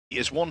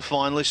is one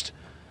finalist.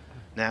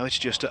 Now it's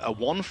just a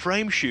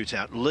one-frame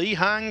shootout. Li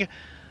Hang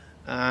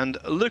and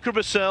Luca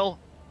Brecel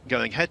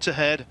going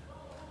head-to-head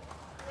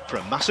for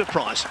a massive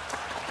prize.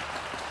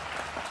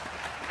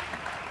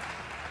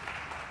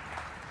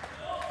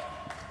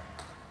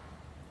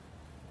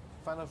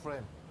 Final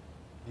frame.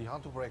 Li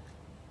Hang to break.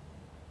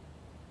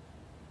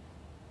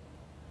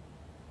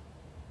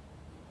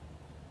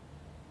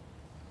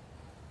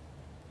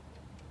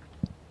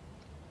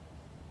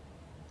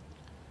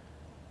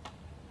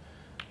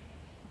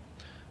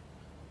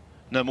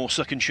 No more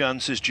second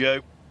chances,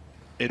 Joe.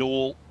 It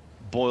all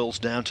boils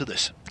down to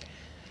this.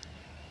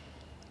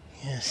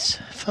 Yes,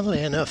 funnily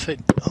enough, it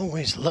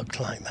always looked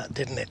like that,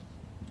 didn't it?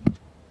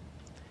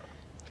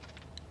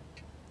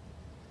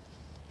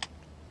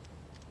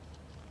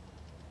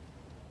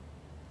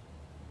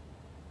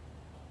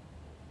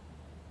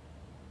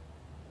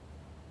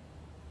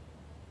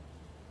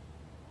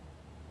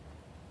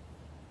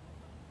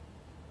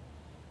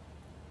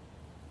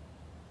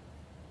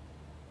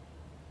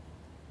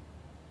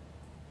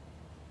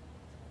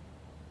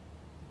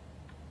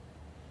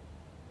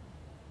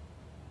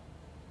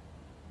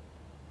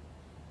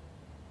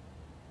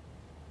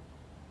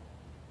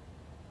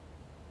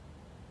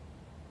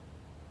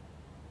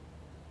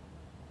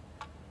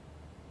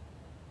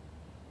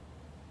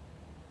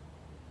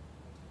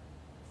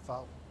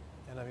 Foul.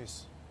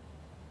 Enemies.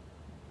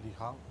 Li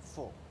Hang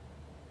 4.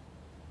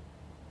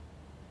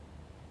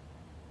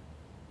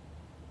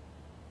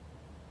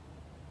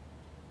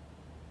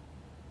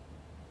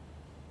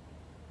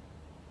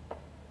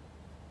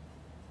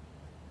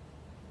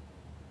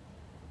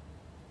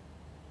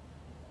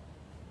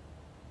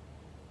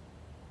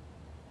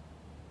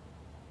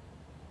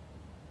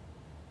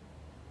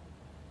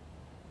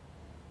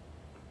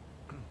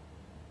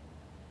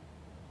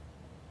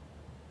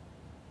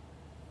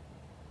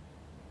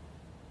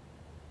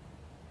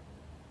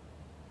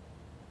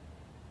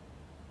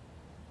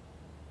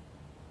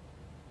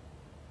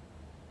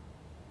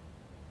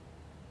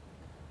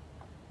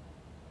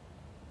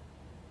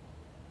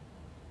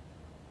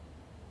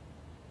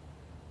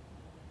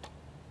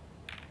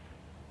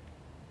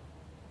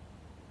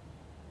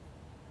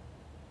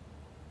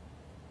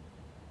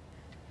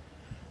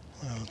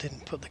 Well,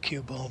 didn't put the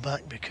cue ball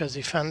back because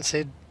he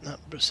fancied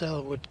that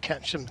Brecel would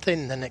catch them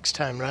thin the next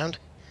time round,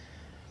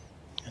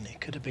 and he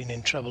could have been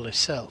in trouble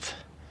himself.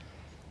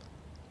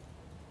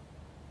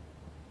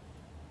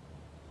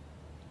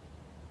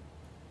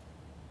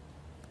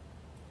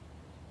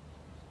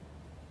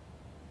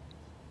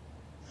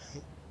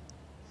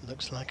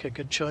 Looks like a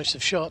good choice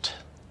of shot.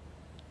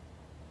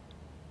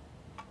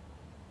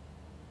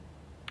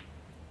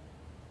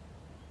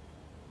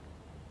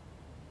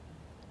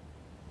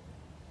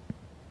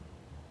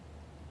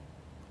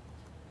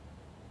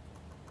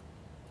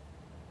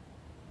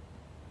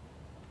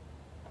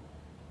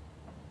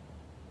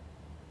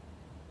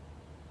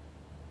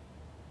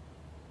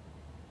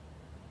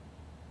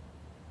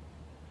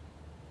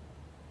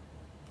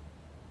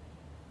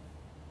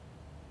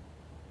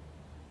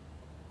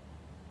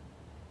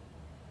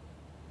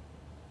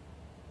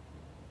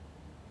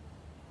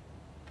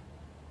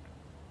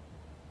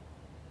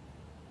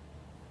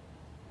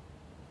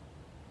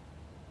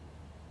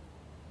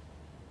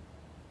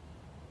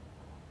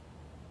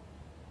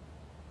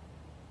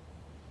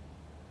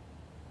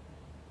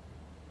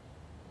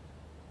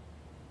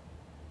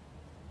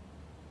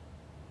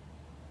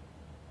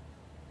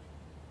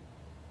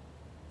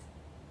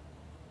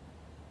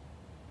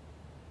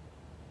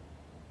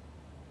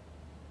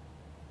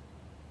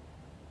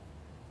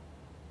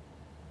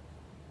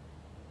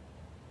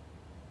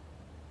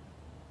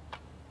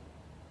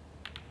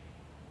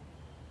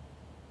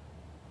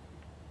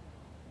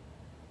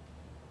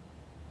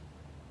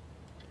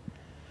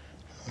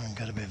 I've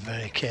got to be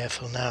very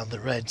careful now. The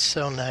red's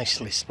so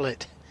nicely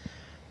split,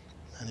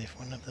 and if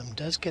one of them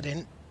does get in,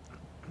 it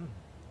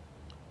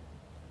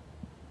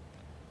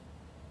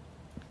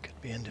could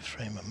be end of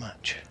frame a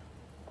match.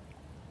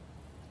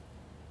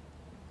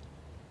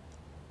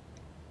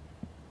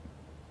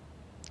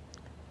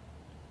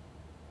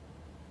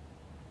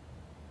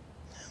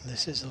 And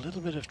this is a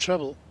little bit of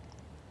trouble.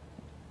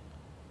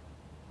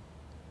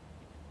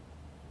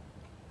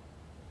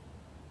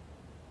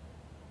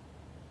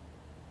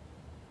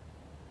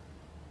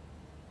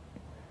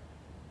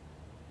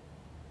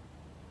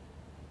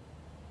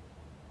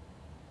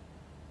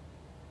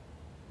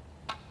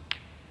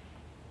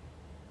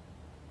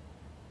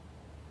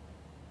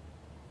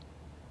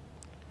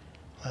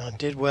 Well, I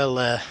did well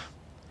there.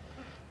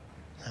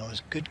 That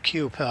was good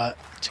cue power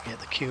to get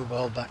the cue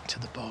ball back to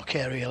the baulk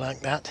area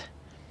like that.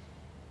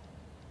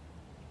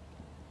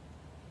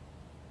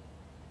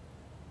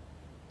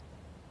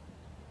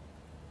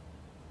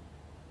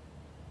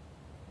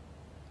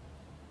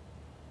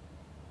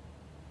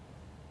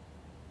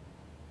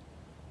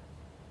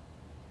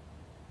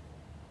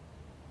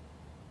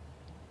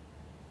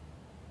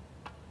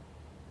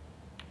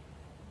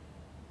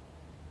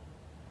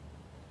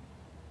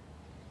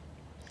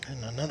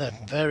 And another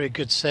very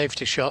good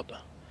safety shot,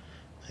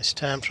 this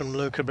time from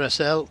Luca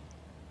Brecel.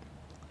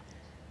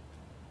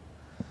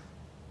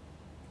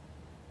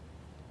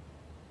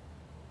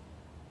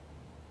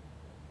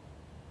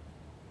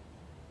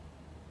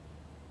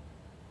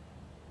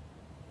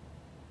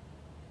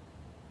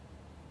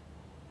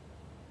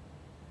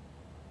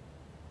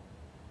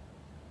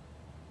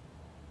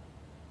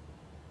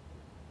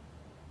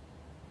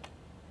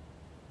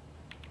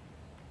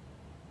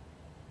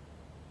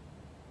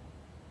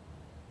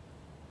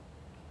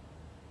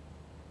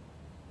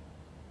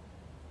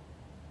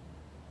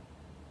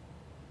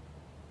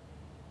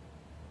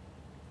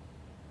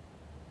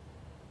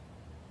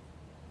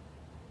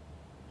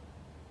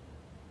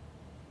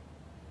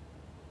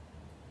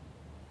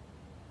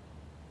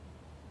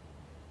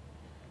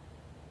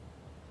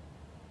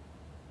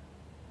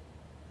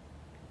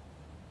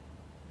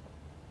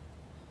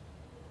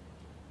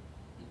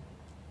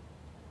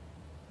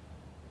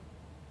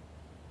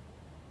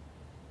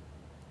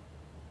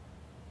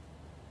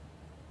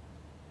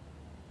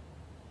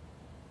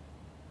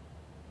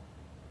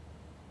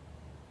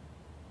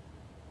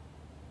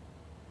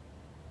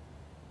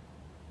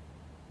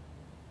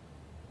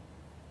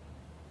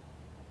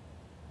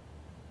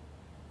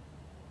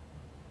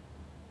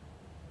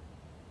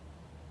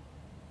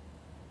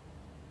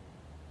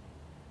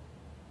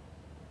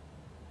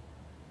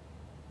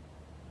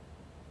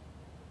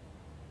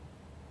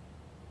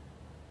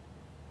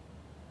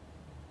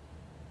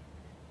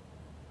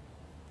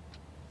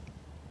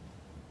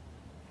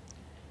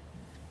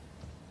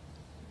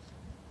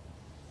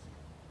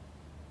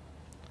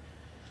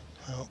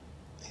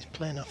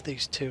 playing off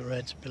these two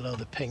reds below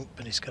the pink,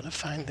 but he's got to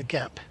find the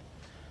gap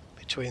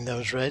between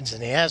those reds,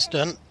 and he has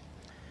done.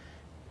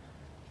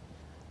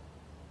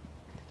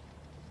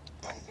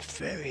 And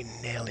very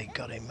nearly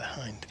got him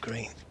behind the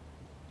green.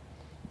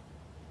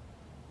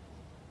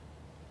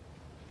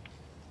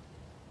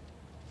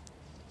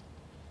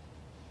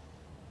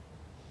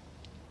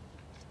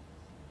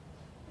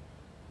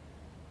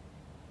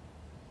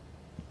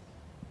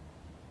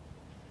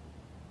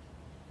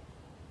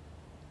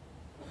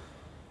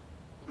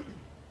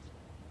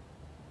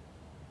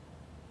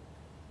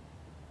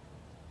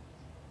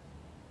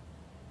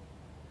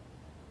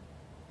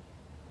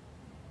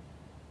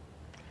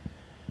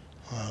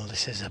 Well,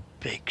 this is a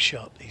big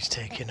shot he's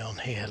taking on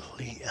here,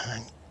 Li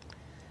Hang.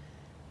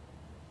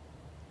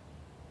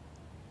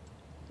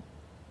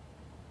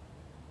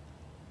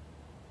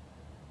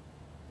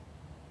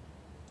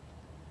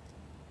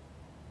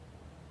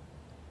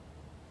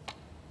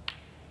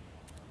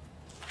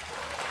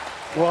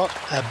 What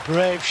a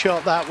brave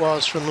shot that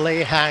was from Li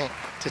Hang.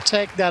 To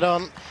take that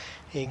on,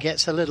 he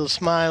gets a little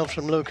smile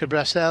from Luca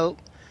Brecel,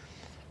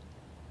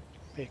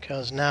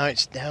 because now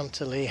it's down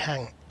to Li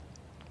Hang.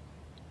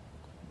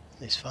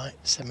 This fight,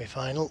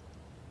 semi-final.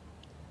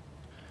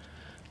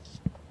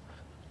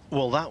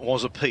 Well, that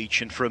was a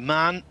peach, and for a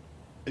man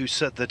who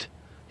said that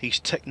his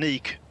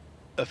technique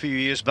a few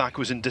years back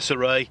was in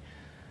disarray,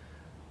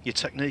 your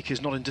technique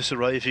is not in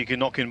disarray if you can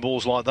knock in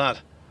balls like that.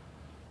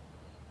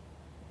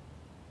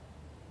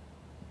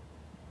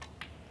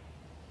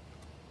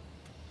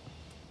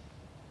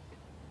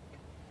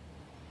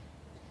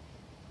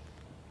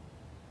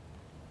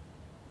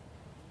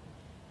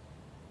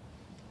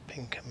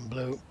 Pink and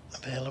blue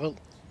available.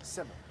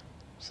 7.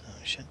 So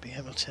he should be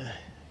able to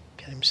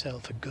get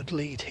himself a good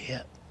lead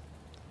here.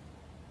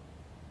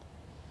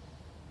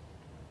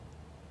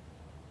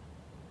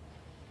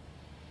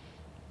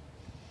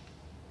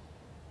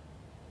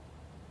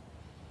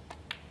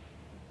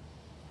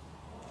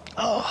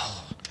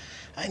 Oh,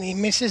 and he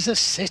misses a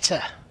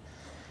sitter.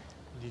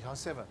 Li Hang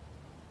 7.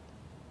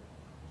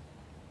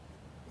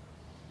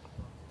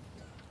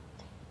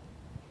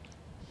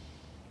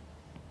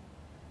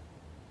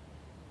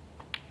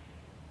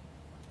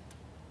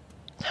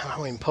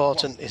 How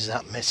important is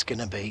that miss going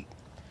to be?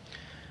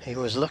 He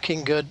was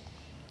looking good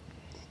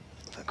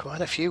for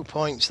quite a few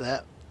points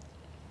there.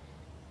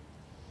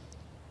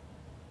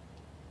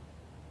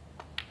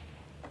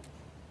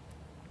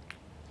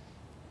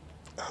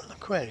 Oh,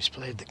 look where he's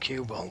played the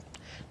cue ball.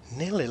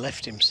 Nearly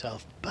left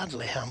himself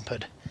badly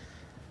hampered.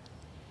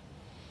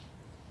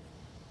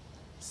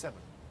 7.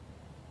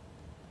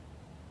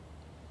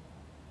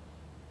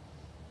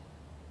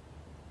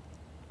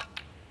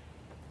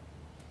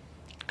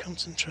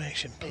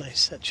 Concentration plays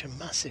such a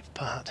massive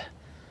part.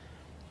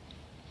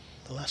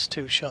 The last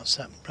two shots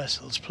that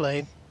Brecel's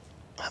played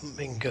haven't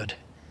been good.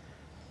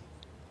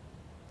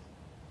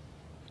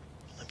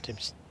 Left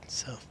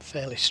himself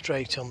fairly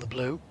straight on the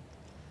blue.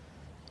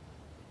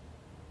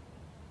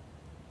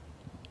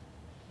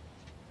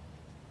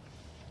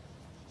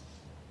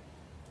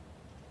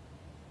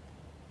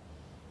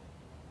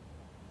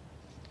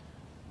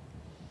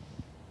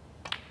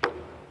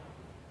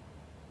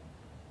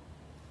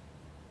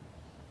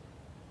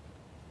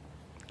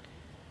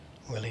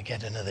 Will he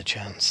get another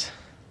chance?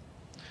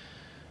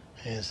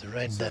 Here's the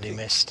red that he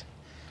missed.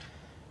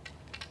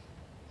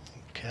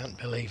 Can't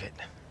believe it.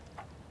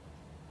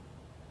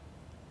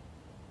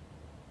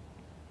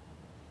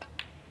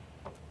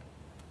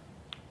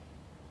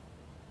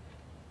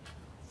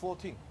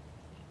 $14.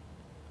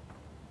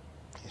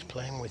 He's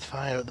playing with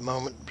fire at the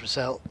moment,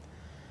 Brecel.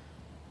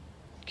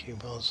 Cue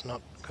ball's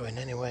not going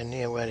anywhere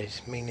near where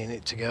he's meaning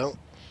it to go.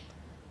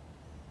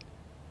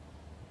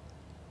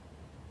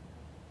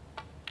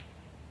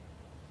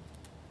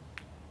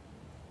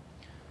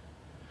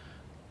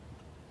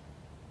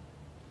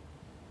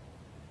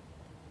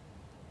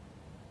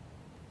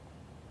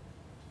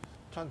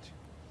 $20.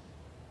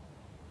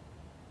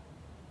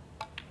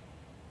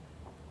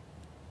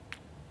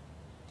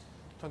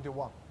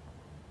 $21.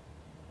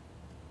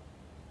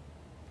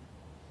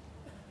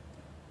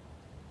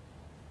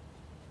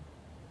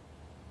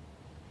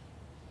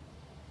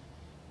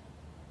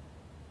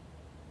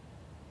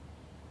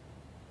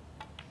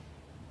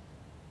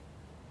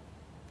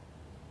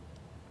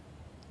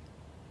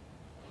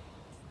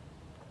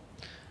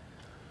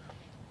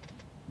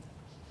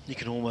 You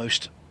can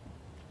almost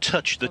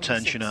touch the 26.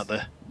 tension out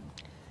there.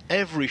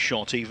 Every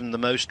shot, even the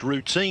most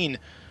routine,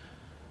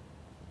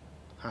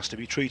 has to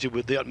be treated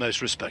with the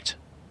utmost respect.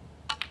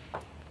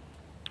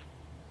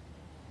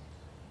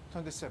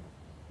 27.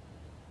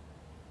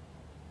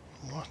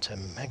 What a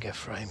mega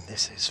frame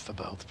this is for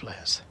both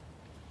players.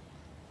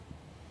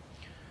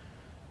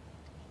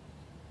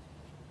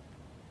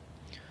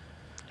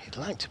 He'd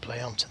like to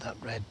play onto that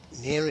red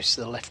nearest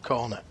the left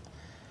corner.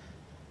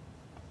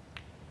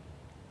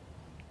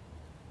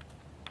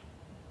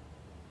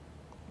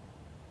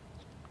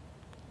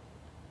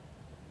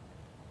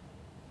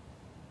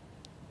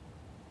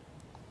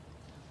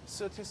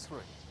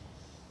 $33.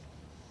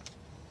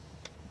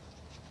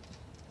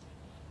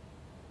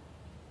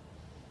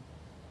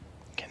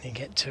 Can he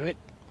get to it?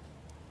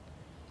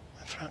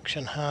 A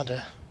fraction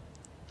harder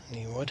than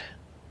he would.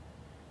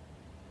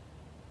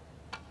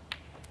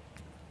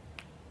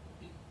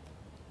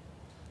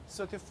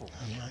 34.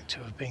 I'd like to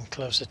have been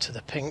closer to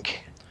the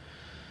pink.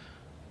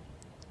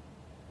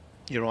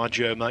 You're right,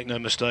 Joe, make no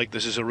mistake,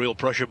 this is a real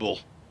pressure ball.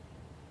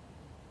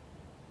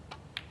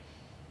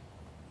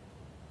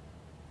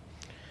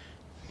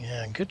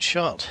 Yeah, good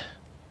shot.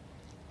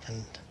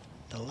 And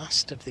the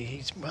last of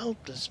these, well,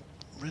 there's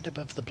red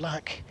above the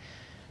black.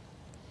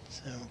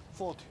 So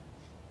 40.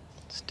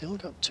 still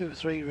got 2 or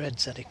 3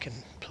 reds that he can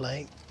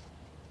play.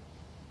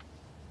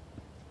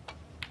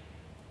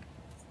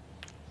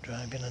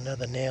 Driving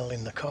another nail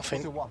in the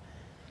coffin. 41.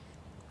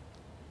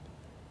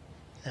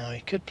 Now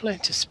he could play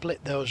to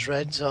split those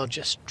reds or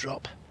just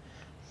drop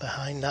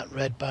behind that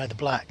red by the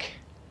black.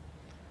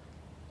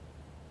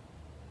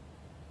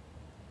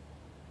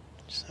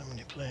 So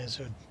many players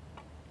would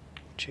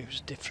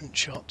choose different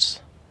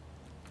shots.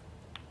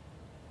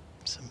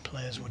 Some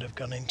players would have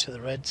gone into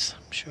the reds.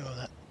 I'm sure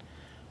that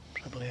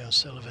probably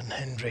O'Sullivan,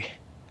 Hendry,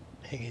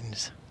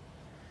 Higgins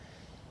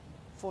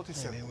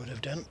 47. maybe would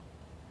have done.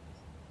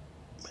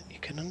 But you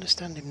can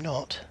understand him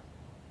not.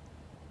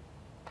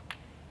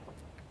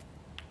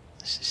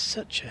 This is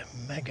such a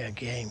mega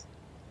game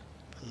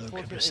for Luca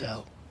 48.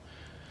 Brecel.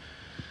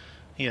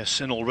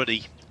 Yes, and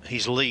already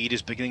his lead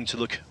is beginning to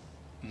look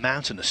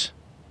mountainous.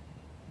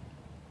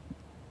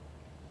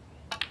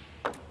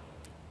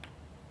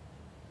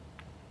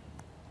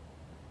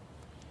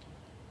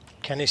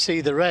 Can you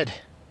see the red?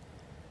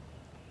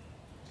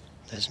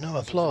 There's no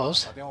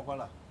applause. 把电话关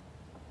了，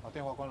把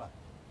电话关了。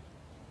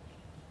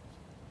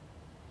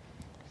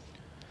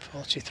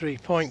 43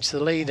 points the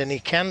lead, and he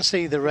can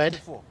see the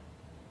red.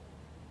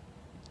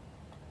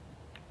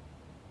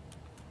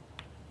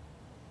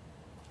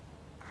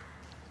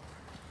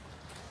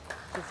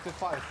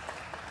 54.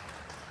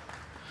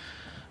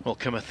 Well,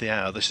 cometh the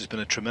hour, this has been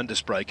a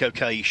tremendous break.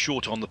 Okay, he's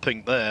short on the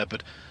pink there,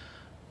 but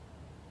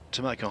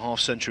to make a half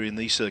century in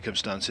these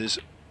circumstances,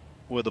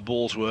 where the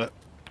balls were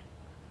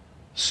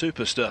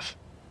super stuff,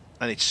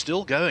 and it's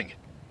still going.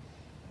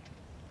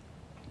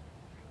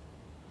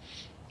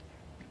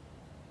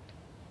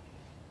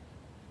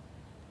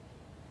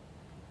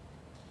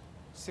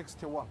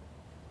 $61.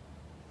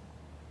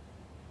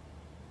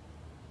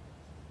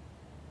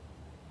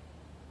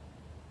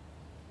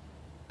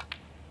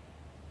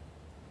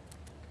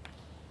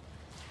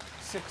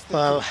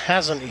 Well,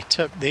 hasn't he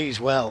took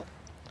these well?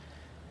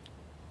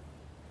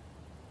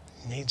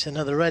 Needs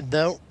another red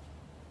though.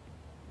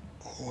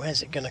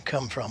 Where's it going to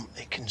come from?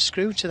 It can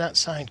screw to that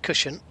side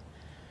cushion.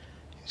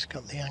 He's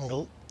got the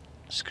angle.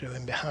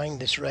 Screwing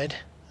behind this red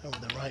over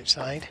the right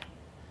side.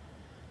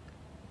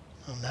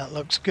 And that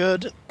looks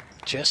good.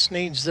 Just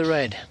needs the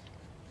red.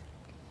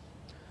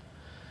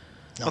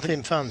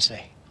 Nothing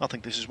fancy. I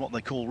think this is what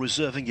they call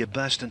reserving your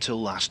best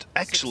until last.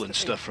 Excellent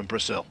stuff from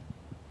Brecel.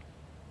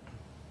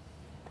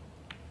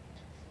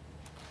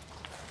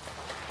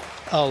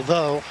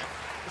 Although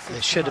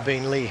it should have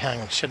been Lee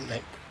Hang, shouldn't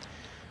it?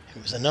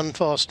 It was an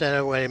unforced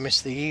error where he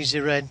missed the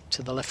easy red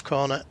to the left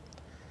corner.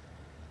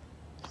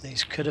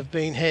 These could have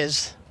been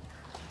his,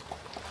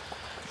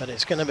 but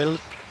it's going to be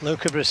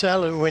Luca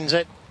Brecel who wins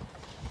it.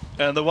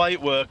 And the way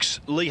it works,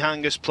 Lee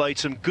Hang has played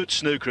some good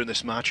snooker in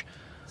this match.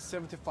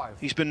 75.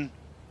 He's been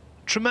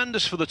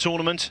tremendous for the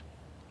tournament,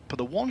 but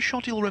the one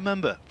shot he'll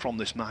remember from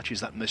this match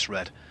is that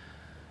misread.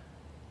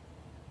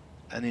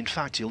 And in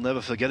fact, he'll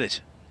never forget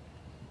it.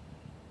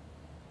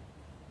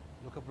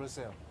 Luca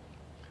Brecel.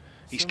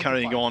 He's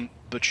carrying on,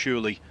 but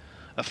surely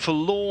a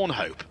forlorn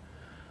hope.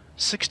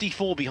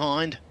 64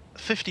 behind,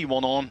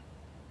 51 on.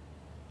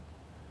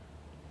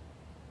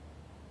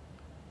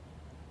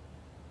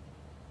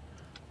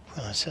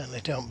 Well, I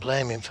certainly don't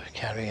blame him for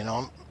carrying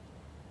on.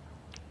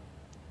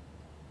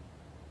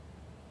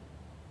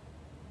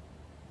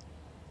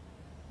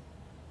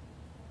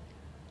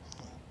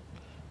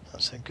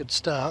 That's a good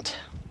start.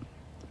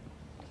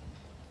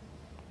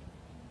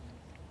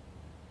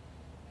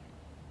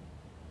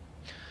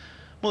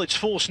 Well, it's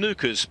 4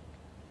 snookers.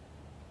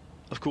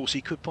 Of course,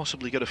 he could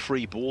possibly get a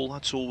free ball.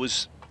 That's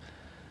always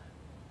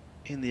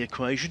in the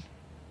equation.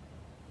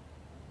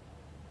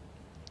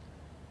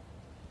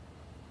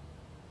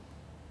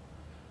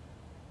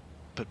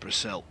 But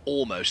Brecel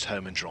almost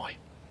home and dry.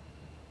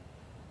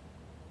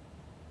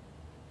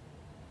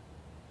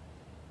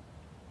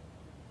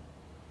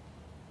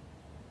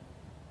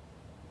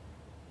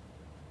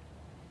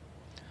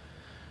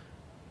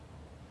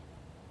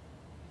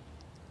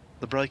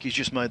 The break he's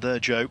just made there,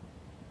 Joe.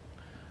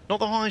 Not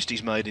the highest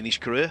he's made in his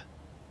career.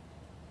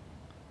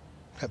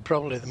 But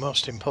probably the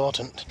most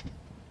important.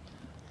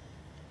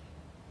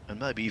 And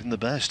maybe even the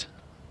best.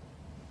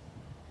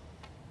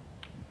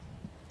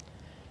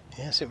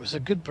 Yes, it was a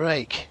good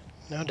break,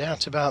 no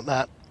doubt about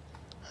that.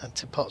 Had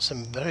to pot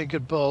some very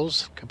good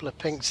balls, a couple of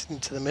pinks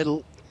into the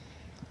middle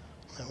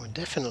that were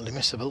definitely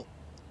missable.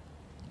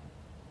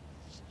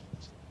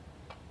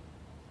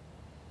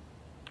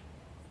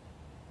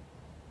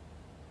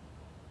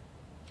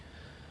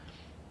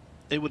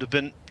 it would have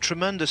been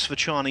tremendous for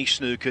Chinese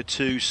snooker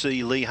to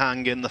see Li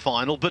Hang in the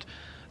final, but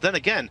then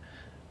again,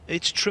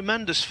 it's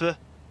tremendous for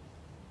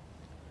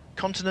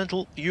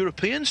continental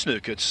European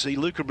snooker to see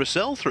Luca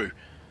Brecel through.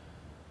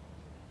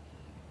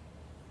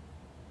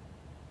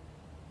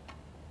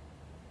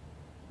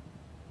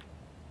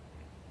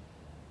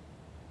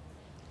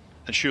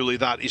 And surely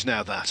that is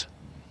now that.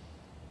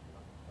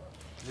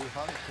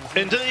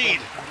 Indeed,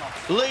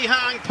 Li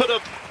Hang put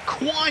up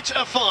quite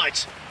a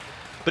fight,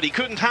 but he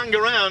couldn't hang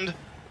around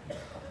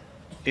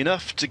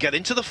enough to get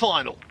into the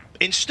final.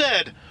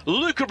 Instead,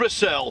 Luca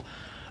Brecel,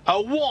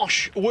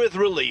 awash with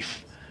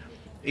relief.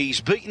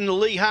 He's beaten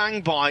Li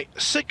Hang by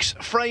 6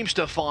 frames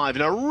to 5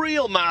 in a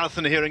real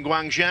marathon here in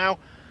Guangzhou.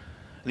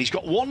 And he's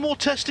got one more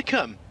test to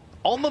come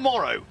on the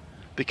morrow,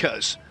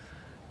 because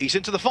he's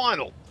into the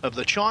final of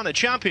the China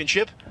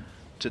Championship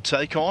to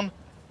take on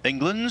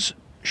England's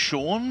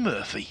Shaun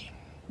Murphy.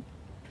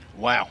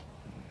 Wow.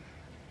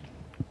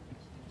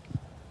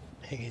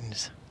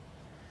 Higgins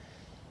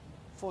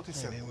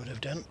 47. maybe would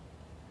have done,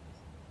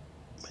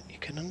 but you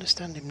can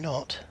understand him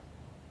not.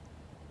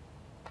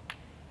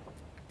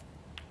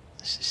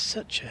 This is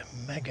such a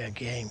mega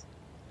game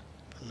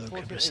for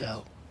Luca 48.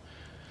 Brecel.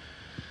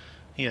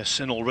 Yes,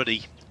 and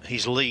already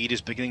his lead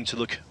is beginning to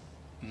look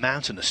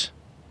mountainous.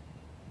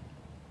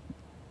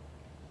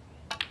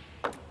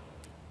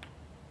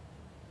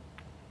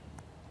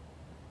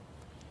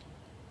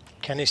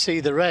 Can you see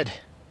the red?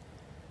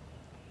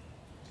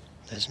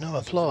 There's no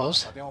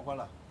applause. 把电话关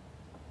了，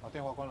把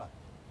电话关了。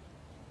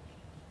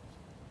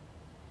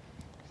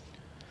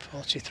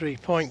 43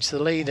 points the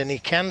lead, and he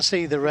can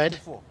see the red.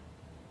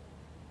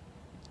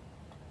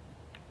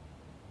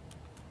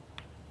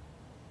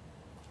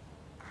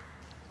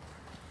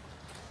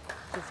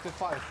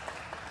 54.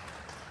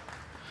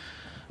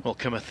 Well,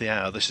 cometh the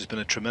hour. This has been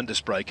a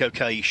tremendous break.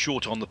 Okay, he's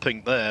short on the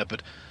pink there,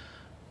 but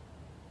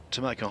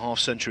to make a half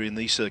century in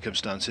these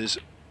circumstances,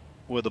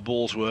 where the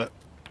balls were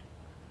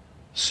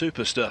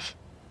super stuff,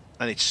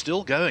 and it's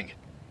still going.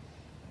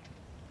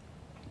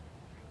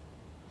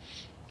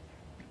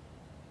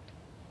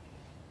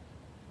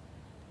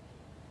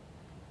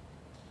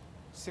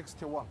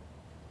 $61.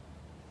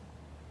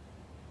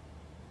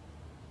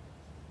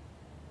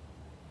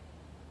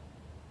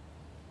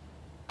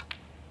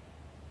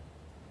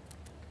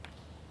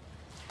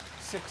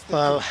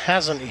 Well,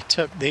 hasn't he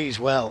took these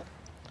well?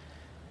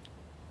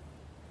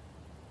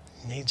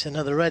 Needs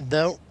another red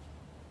though.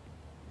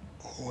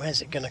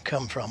 Where's it going to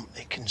come from?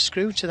 It can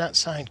screw to that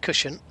side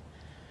cushion.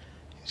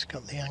 He's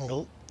got the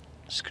angle.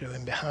 Screw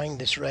in behind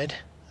this red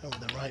over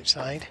the right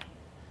side.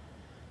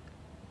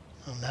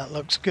 And that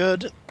looks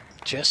good.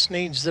 Just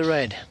needs the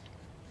red.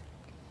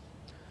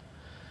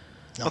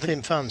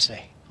 Nothing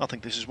fancy. I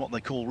think this is what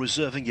they call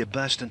reserving your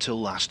best until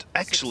last.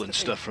 Excellent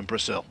stuff from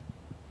Brecel.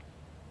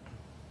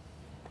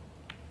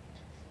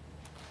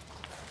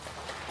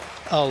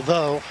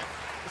 Although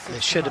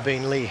it should have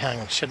been Li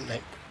Hang, shouldn't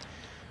it?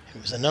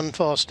 It was an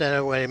unforced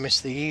error where he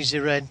missed the easy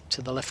red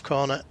to the left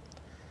corner.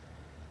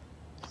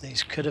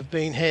 These could have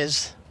been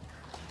his,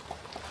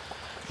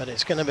 but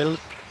it's going to be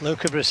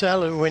Luca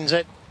Brecel who wins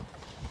it.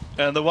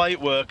 And the way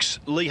it works,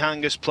 Li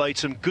Hang has played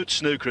some good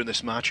snooker in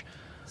this match.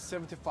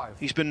 75.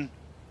 He's been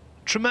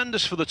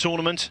tremendous for the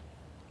tournament,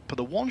 but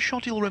the one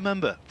shot he'll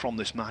remember from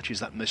this match is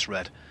that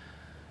misread.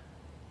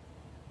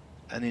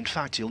 And in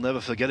fact, he'll never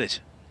forget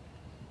it.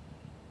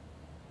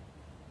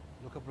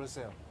 Luca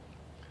Brecel.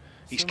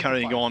 He's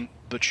carrying on,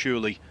 but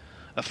surely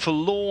a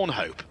forlorn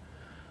hope.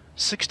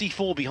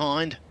 64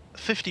 behind,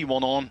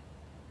 51 on.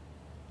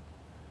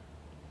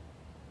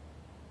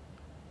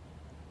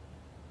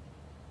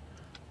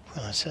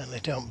 Well, I certainly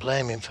don't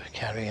blame him for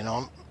carrying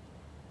on.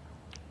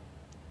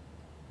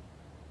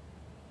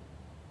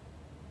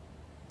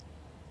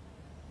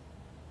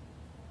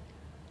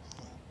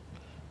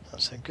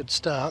 That's a good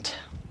start.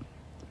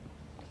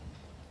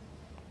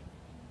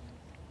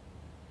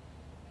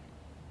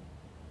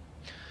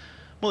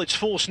 Well, it's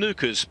 4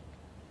 snookers.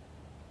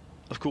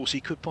 Of course,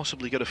 he could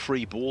possibly get a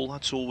free ball.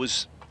 That's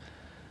always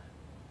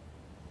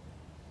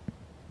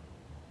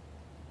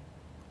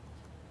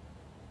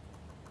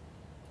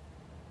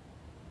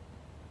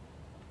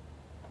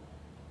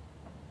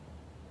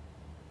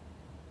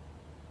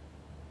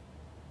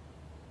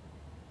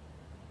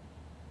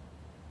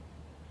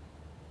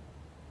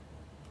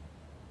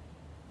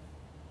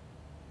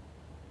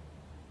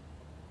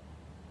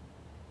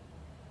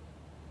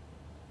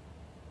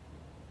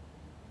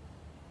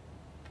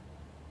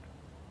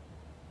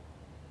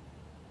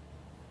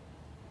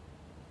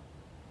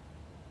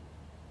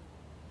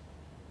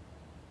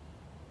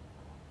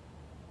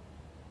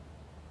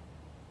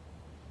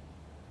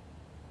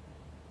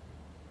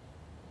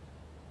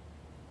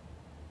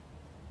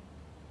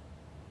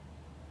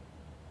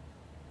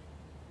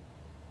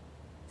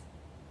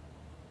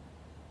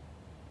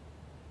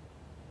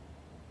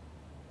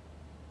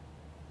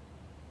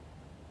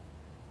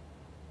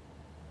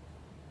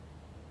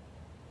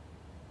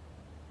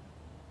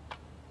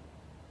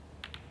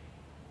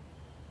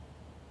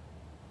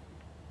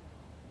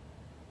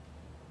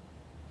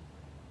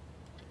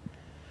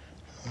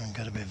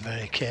got to be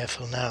very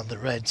careful now. The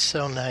red's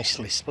so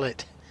nicely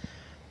split,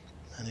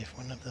 and if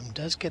one of them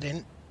does get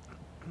in,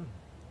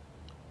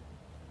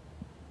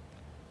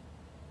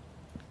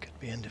 could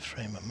be end of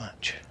frame of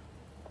match.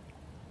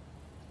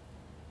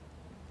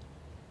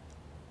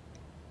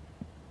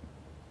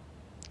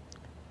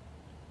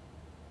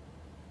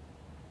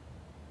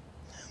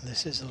 And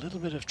this is a little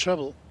bit of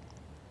trouble.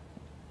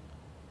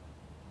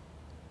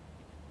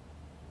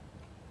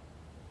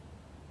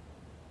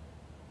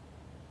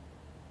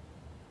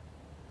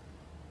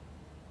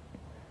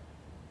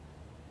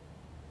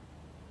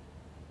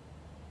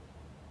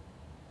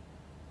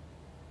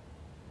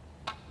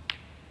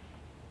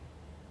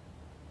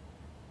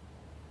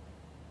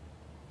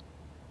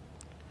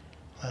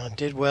 Well,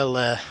 did well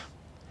there.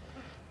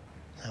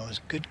 That was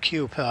good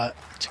cue part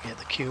to get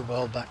the cue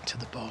ball back to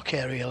the baulk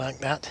area like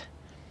that.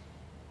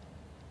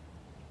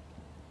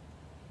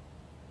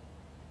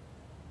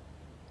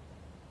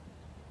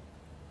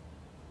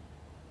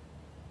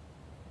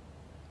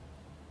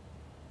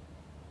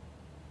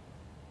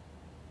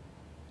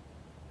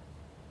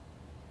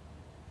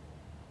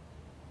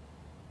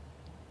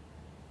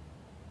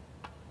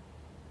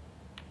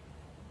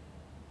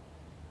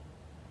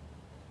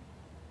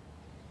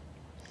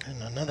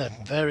 And another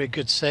very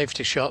good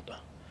safety shot,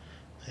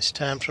 this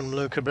time from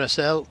Luca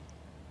Brecel.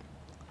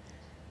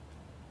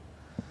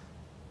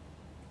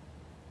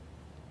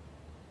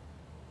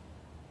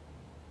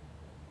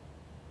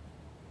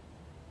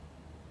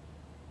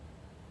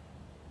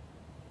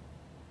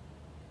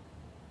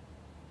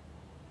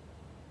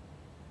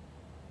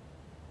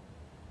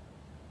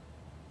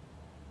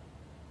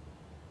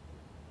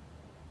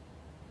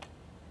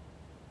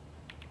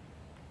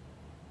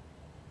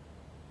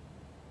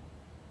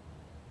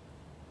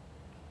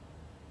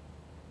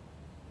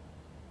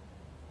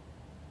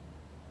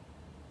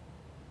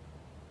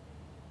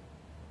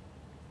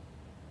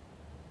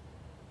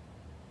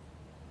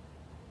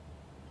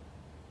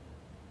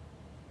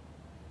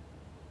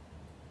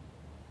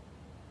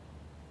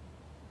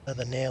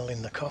 Another nail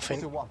in the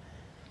coffin. 41.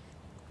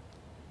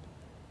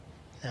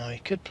 Now he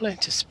could play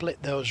to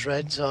split those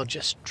reds or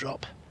just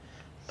drop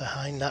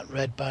behind that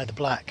red by the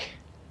black.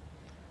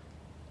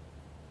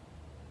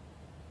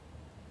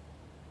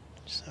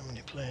 So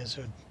many players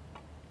would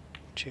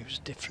choose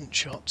different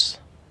shots.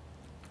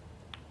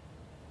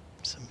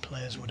 Some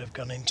players would have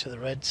gone into the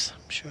reds.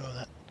 I'm sure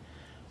that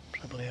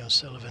probably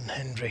O'Sullivan,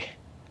 Hendry,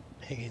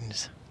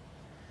 Higgins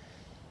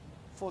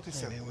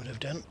 47. maybe would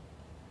have done.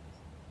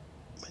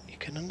 But you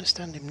can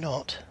understand him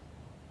not.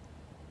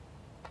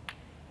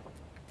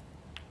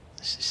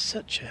 This is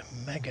such a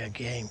mega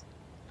game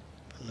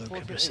for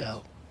Luca 48.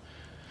 Brecel.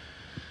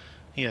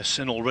 Yes,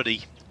 and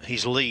already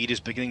his lead is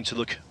beginning to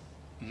look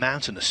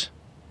mountainous.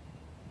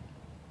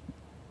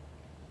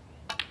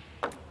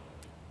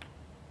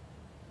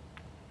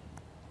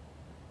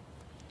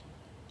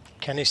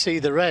 Can you see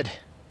the red?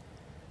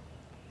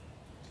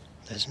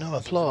 There's no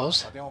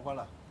applause. 把电话关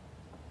了，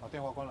把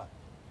电话关了。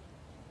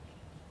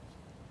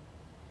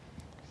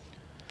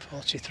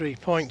 43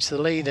 points the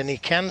lead, and he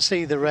can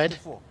see the red.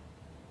 54.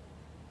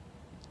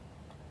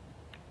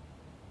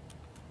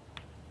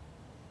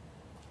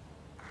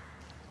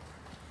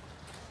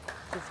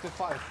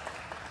 55.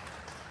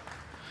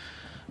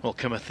 Well,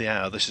 cometh the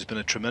hour. This has been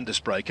a tremendous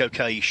break.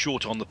 Okay, he's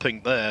short on the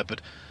pink there,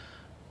 but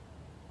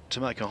to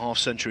make a half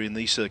century in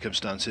these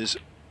circumstances,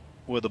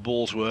 where the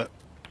balls were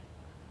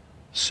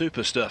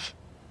super stuff,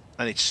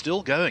 and it's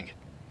still going.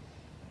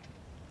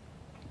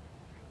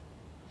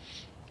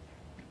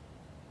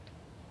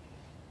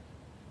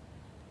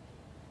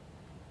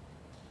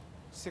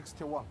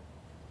 $61.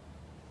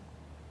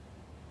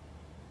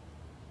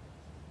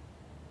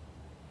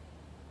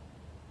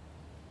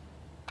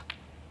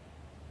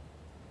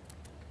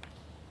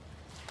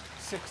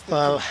 62.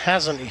 Well,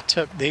 hasn't he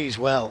took these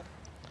well?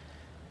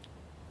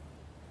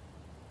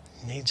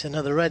 Needs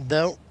another red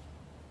though.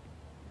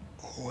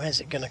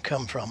 Where's it going to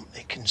come from?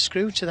 It can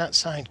screw to that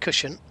side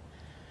cushion.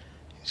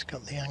 He's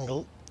got the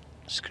angle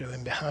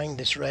screwing behind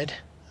this red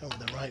over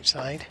the right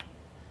side.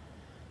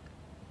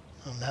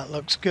 And that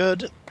looks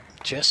good.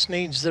 Just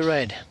needs the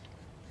red.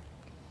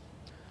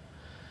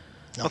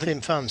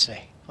 Nothing fancy.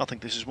 I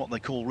think this is what they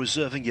call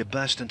reserving your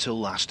best until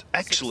last.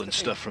 Excellent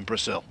stuff from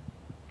Brecel.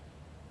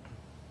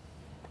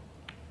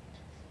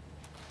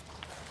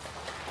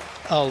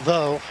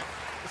 Although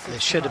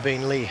it should have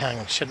been Lee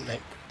Hang, shouldn't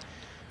it?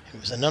 It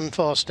was an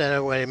unforced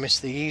error where he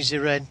missed the easy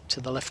red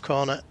to the left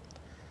corner.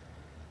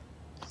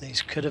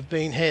 These could have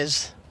been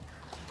his,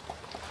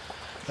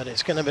 but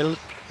it's going to be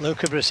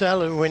Luca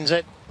Brecel who wins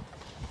it.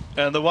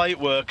 And the way it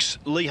works,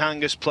 Lee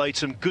Hang has played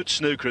some good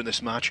snooker in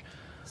this match.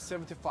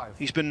 75.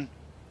 He's been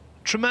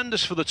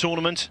tremendous for the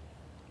tournament,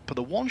 but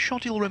the one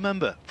shot he'll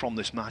remember from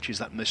this match is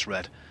that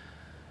misread.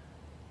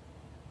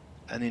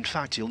 And in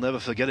fact, he'll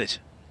never forget it.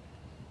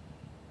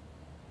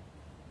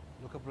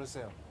 Luca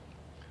Brecel.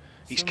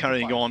 He's 75.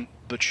 carrying on,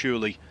 but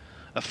surely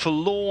a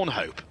forlorn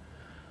hope.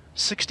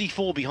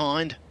 64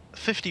 behind,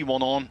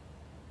 51 on.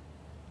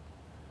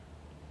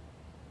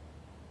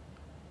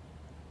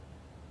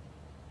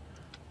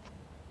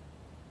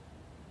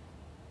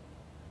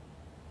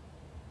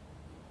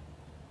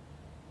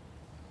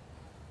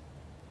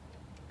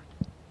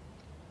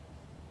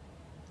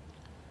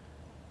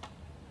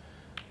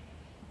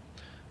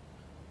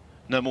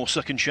 No more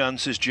second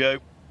chances, Joe.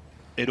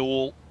 It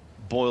all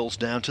boils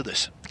down to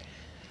this.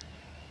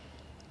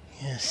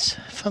 Yes,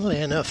 funnily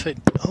enough, it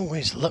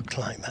always looked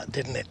like that,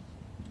 didn't it?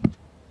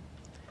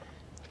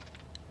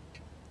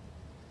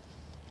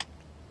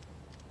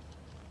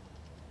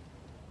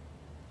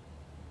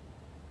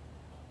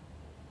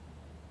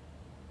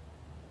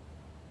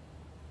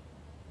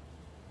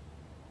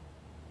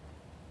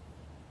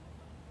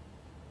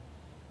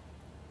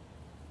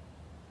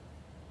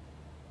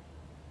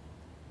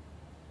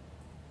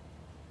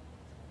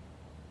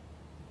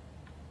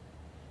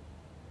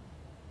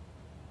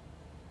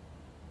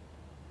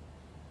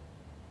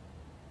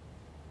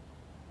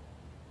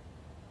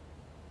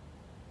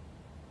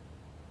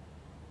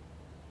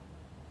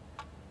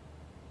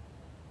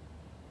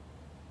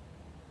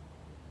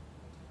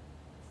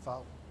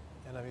 Foul.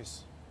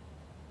 Enemies.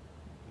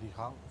 Li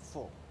Hang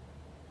 4.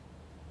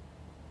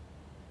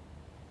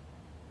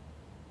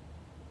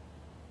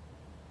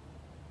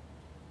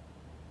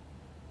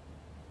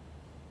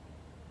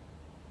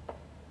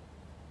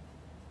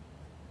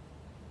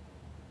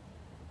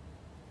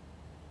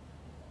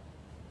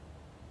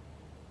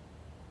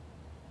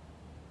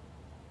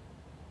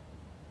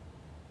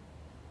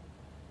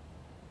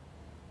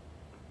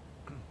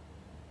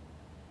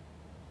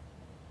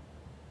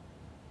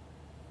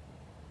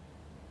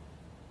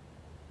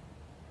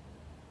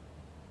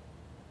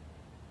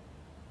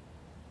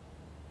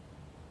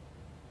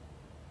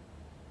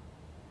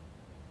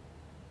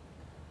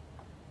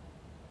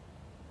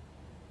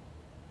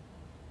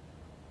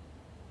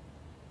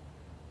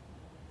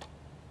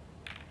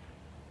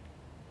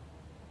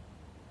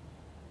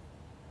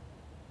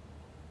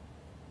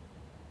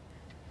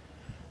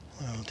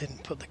 Well,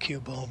 didn't put the cue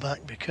ball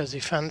back because he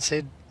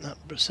fancied that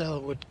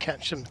Brecel would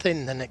catch them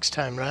thin the next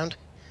time round,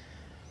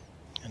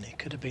 and he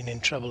could have been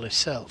in trouble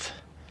himself.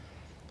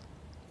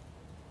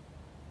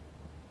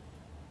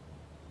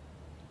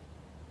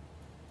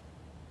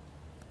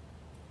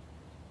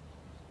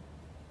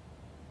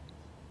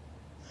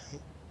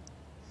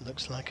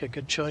 Looks like a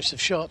good choice of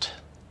shot.